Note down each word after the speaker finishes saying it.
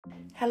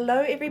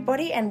Hello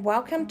everybody and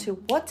welcome to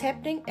What's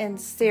Happening in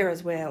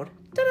Sarah's World.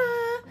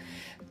 Ta-da!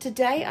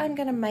 Today I'm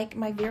going to make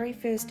my very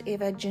first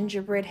ever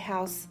gingerbread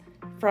house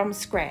from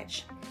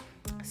scratch.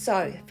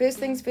 So first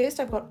things first,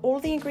 I've got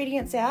all the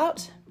ingredients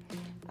out.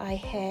 I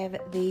have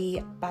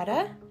the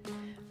butter,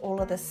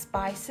 all of the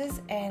spices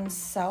and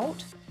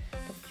salt,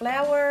 the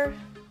flour,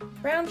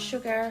 brown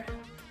sugar,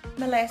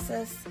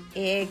 molasses,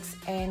 eggs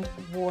and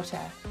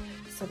water.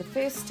 So the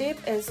first step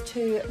is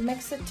to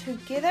mix it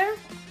together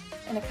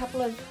in a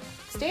couple of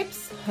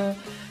steps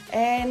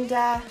and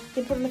then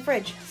put it in the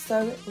fridge.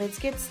 So let's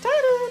get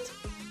started.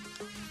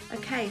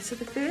 Okay, so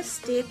the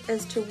first step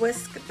is to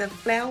whisk the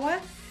flour,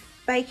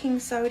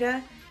 baking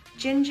soda,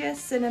 ginger,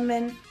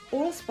 cinnamon,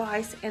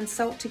 allspice and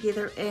salt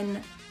together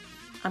in,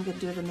 I'm going to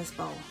do it in this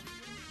bowl.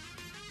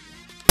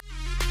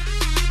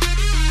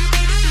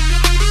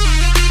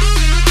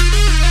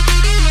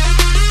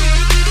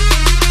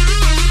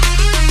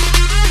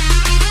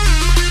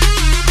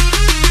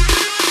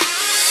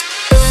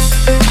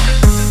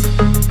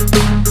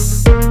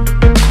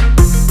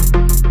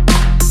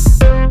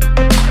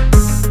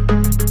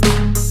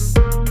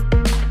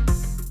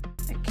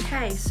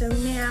 So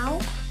now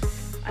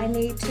I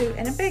need to,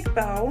 in a big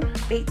bowl,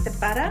 beat the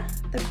butter,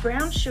 the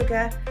brown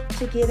sugar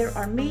together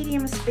on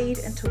medium speed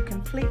until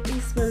completely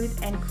smooth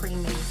and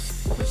creamy,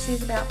 which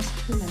is about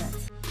 2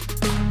 minutes.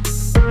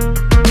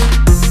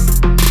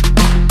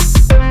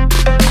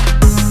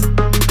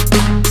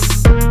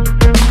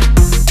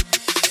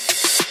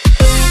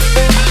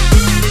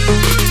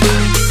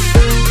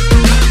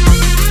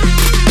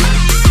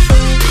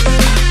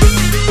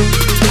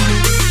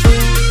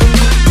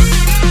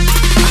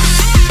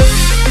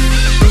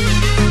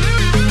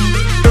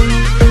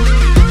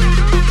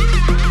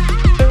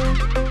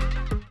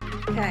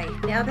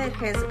 Now that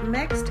has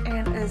mixed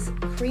and is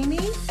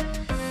creamy,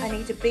 I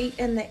need to beat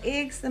in the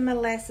eggs, the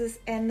molasses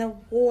and the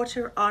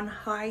water on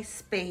high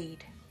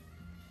speed.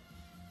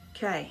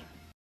 Okay.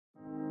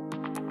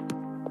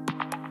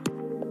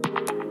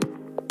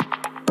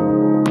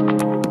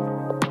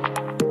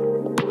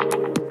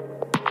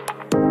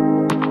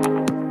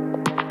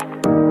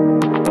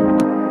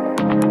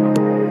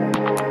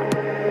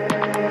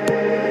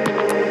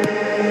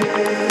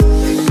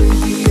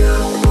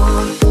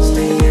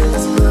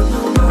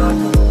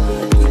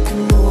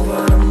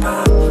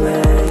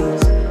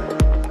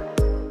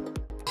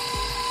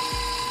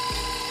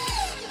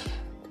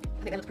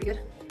 I think that looks pretty good.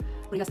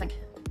 What do you guys think?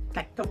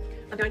 Okay, cool.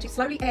 I'm going to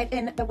slowly add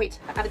in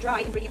the dry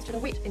ingredients to the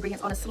wet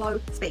ingredients on a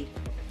slow speed.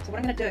 So what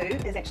I'm going to do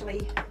is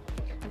actually,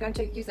 I'm going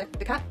to use the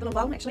little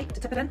bowl actually to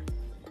tip it in,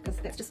 because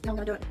that's just how I'm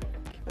going to do it.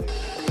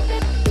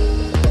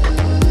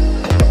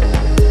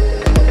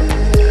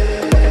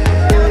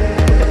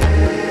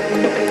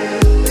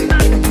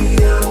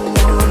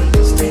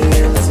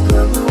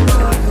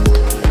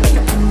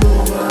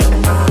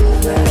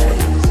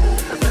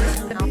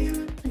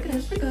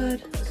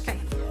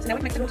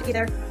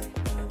 Together,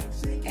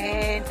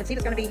 and see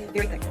it's going to be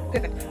very thick.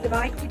 Perfect.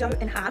 Divide your dough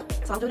in half.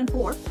 So I'll do it in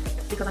 4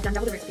 because I've done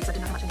double the recipe, so I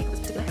didn't know how much I need for this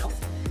particular house.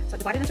 So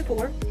divide it into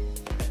 4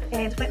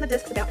 and flatten the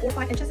discs about 4 or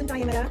 5 inches in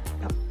diameter.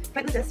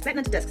 Flatten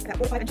into discs about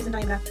 4 or 5 inches in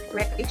diameter.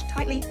 Wrap each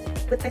tightly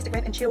with plastic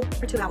wrap and chill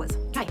for 2 hours.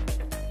 Okay.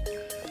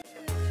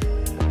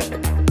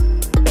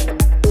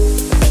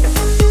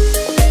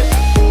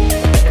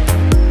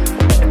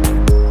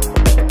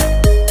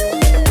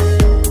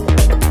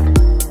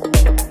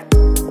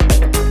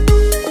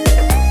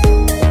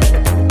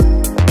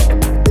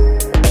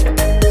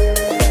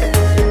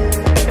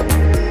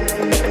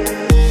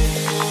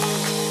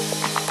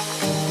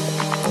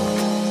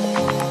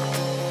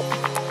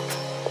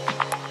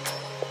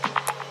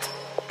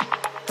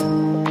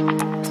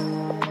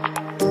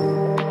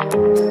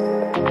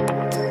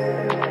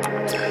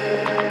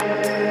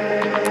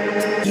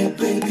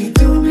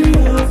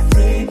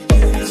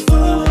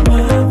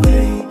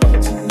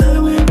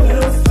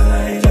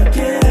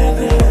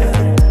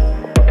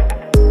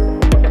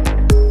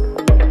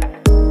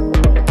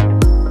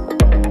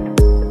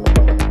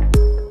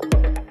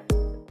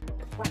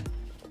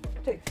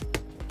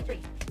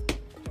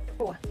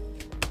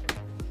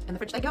 In the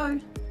fridge they go.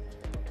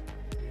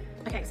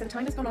 Okay, so the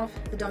timer's gone off,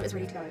 the dough is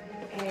ready to go.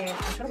 And I'm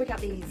trying to work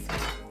out these,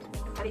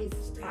 I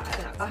don't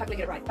know, I'll hopefully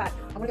get it right, but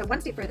I'm going to go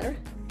one step further,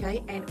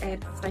 okay, and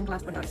add stained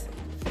glass windows.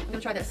 I'm going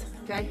to try this,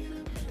 okay.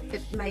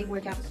 It may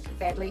work out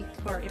badly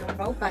for everyone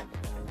involved, but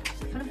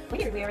it's kind of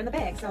weird, we're in the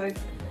bag, so,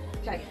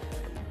 okay.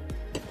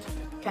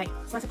 Okay,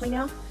 it's nice and clean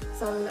now,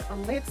 so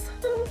let's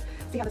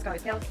see how this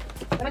goes. Now,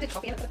 when I did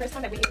coffee in it for the first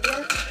time, they went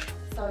everywhere,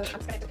 so I'm just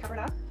going to have to cover it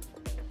up.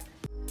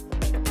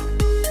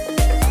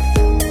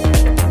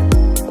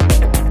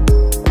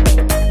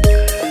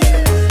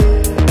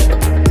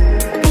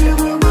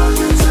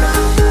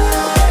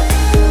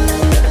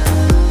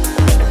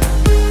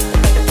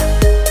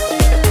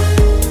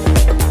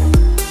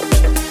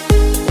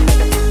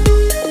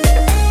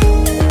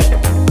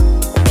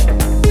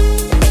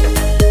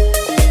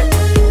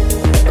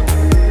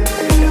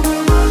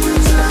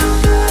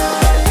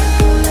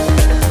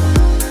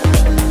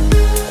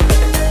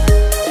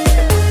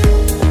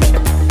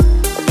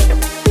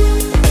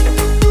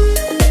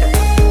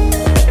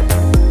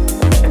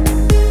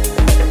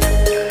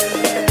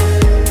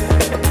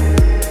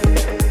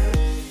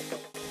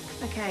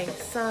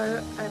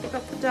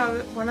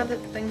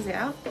 the things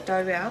out,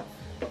 dough out.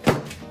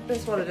 This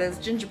is what it is,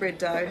 gingerbread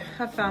dough.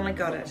 I finally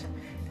got it.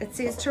 It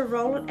says to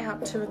roll it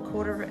out to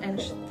 1/4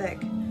 inch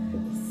thick.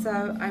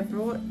 So I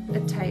brought a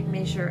tape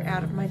measure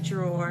out of my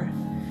drawer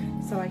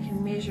so I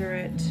can measure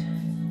it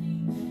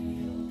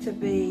to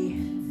be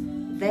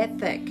that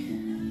thick.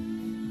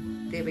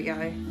 There we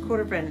go,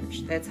 1/4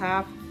 inch, that's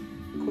half,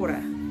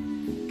 quarter.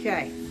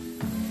 Okay,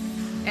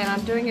 and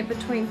I'm doing it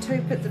between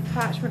 2 bits of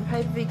parchment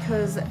paper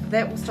because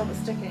that will stop it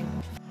sticking.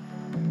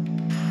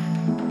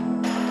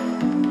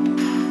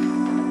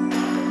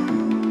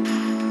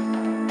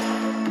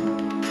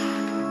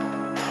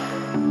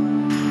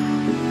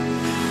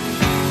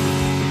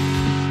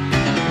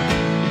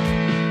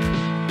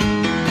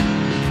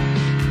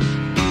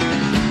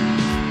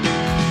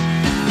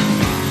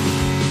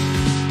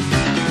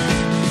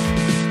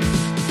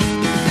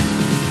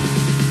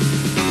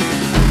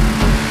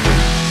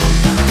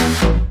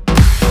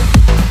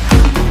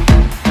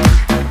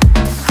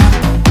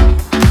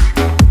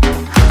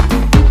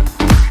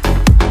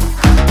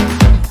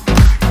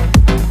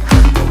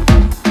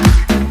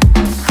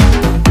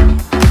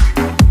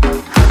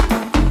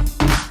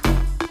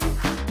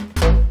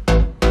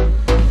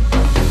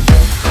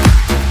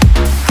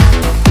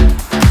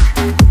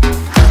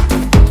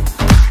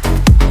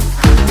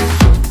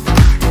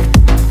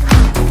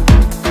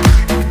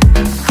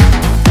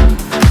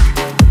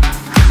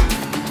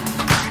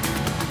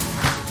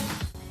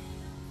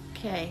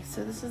 Okay,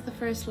 so this is the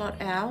first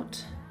lot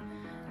out.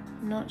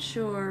 I'm not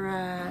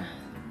sure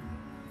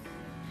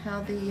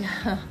how the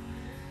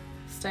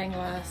stained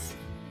glass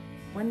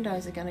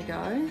windows are going to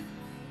go,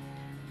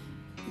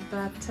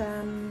 but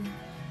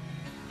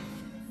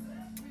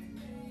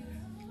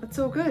it's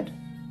all good.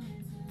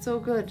 It's all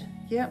good.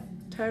 Yep,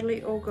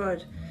 totally all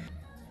good.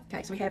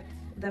 Okay, so we have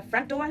the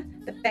front door,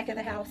 the back of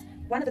the house,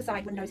 one of the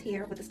side windows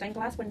here with the stained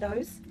glass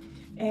windows,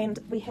 and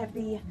we have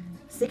the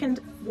second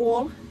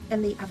wall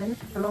in the oven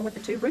along with the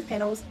 2 roof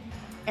panels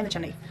and the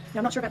chimney. Now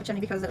I'm not sure about the chimney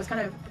because it was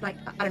kind of like,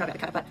 I don't know about the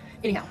colour, but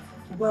anyhow,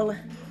 we'll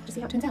just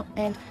see how it turns out.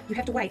 And you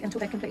have to wait until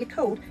they're completely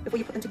cooled before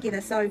you put them together,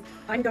 so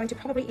I'm going to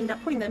probably end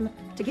up putting them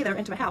together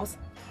into a house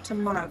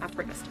tomorrow after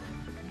breakfast.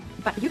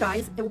 But for you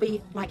guys, it will be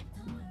like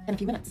in a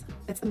few minutes.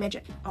 It's the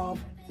magic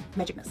of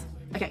magicness.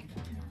 Okay,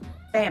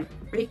 bam,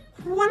 ready?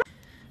 Voila!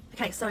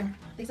 Okay, so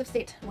these have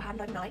set or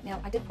hardened overnight.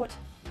 Now I did put,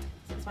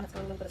 so this one has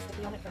got a little bit of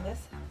sticky on it from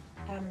this.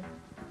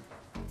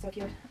 So if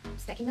you're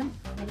stacking them,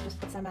 maybe just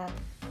put some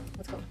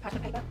what's called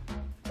parchment paper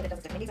so that it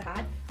doesn't stick. These are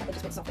hard, but they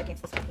just get softer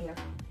against this one here.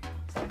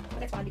 So but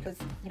that's fine because,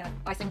 you know,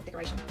 icing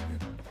decoration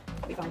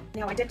will be fine.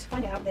 Now I did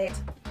find out that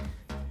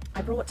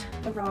I brought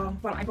the wrong,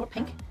 well, I brought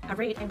pink,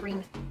 red and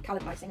green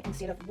coloured icing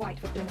instead of white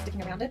with doing the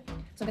sticking around it.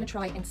 So I'm going to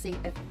try and see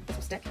if this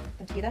will stick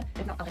them together.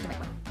 If not, I'll have to make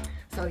one.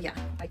 So yeah,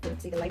 I didn't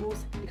see the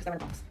labels because they're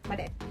in a box. My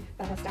bad.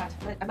 But I'm going to start.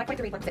 I might wait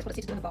the red one because that's what it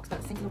said to do in the box, but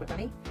it seems a little bit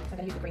runny. So I'm going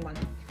to use the green one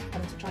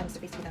and to try and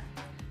stick these together.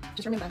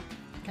 Just remember,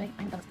 okay,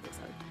 I haven't done this before,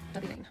 so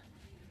don't be mean.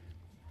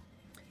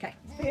 Okay,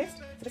 first,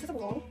 so this is a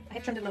wall. I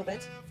have trimmed it a little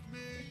bit,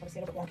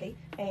 obviously a little bit wonky,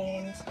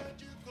 and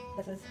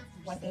this is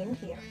one end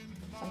here.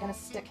 So I'm going to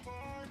stick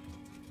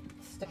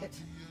it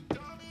to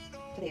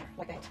there,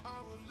 like that.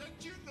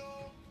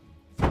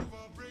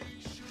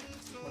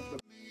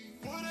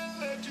 Wouldn't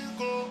let you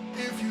go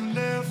if you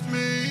left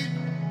me.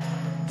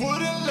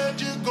 Wouldn't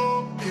let you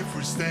go if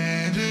we're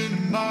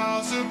standing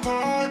miles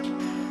apart.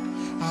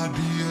 I'd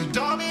be a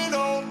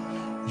domino.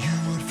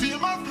 You would feel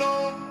my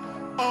flow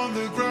on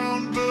the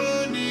ground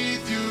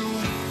beneath you.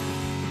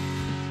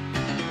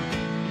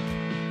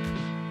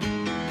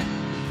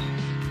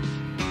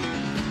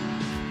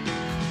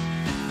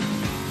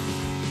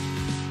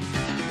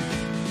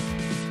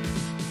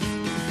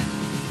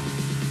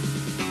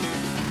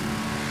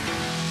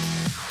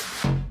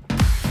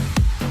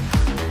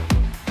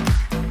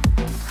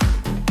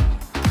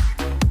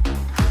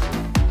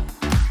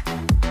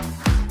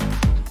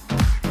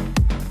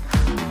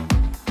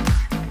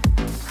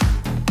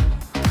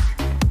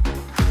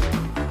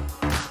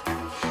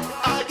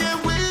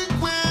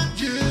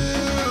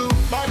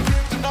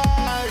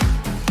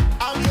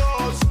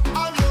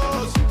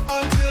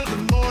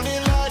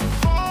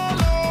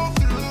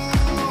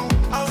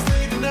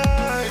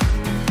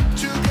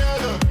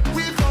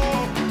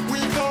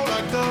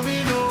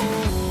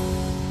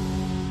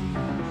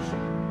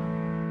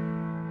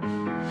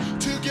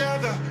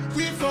 Together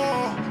we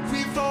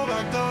fall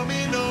like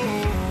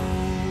dominoes.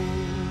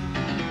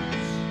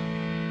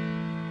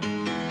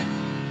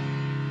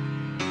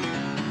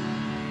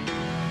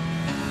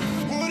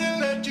 Wouldn't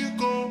let you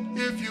go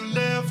if you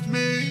left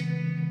me.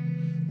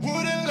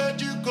 Wouldn't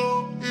let you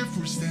go if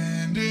we're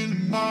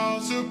standing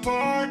miles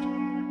apart.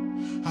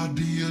 I'd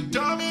be a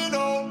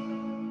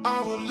domino.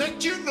 I will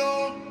let you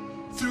know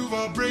through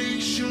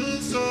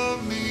vibrations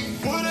of me.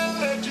 Wouldn't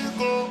let you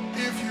go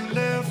if you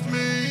left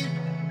me.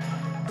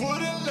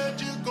 Wouldn't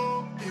let you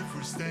go if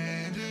we're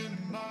standing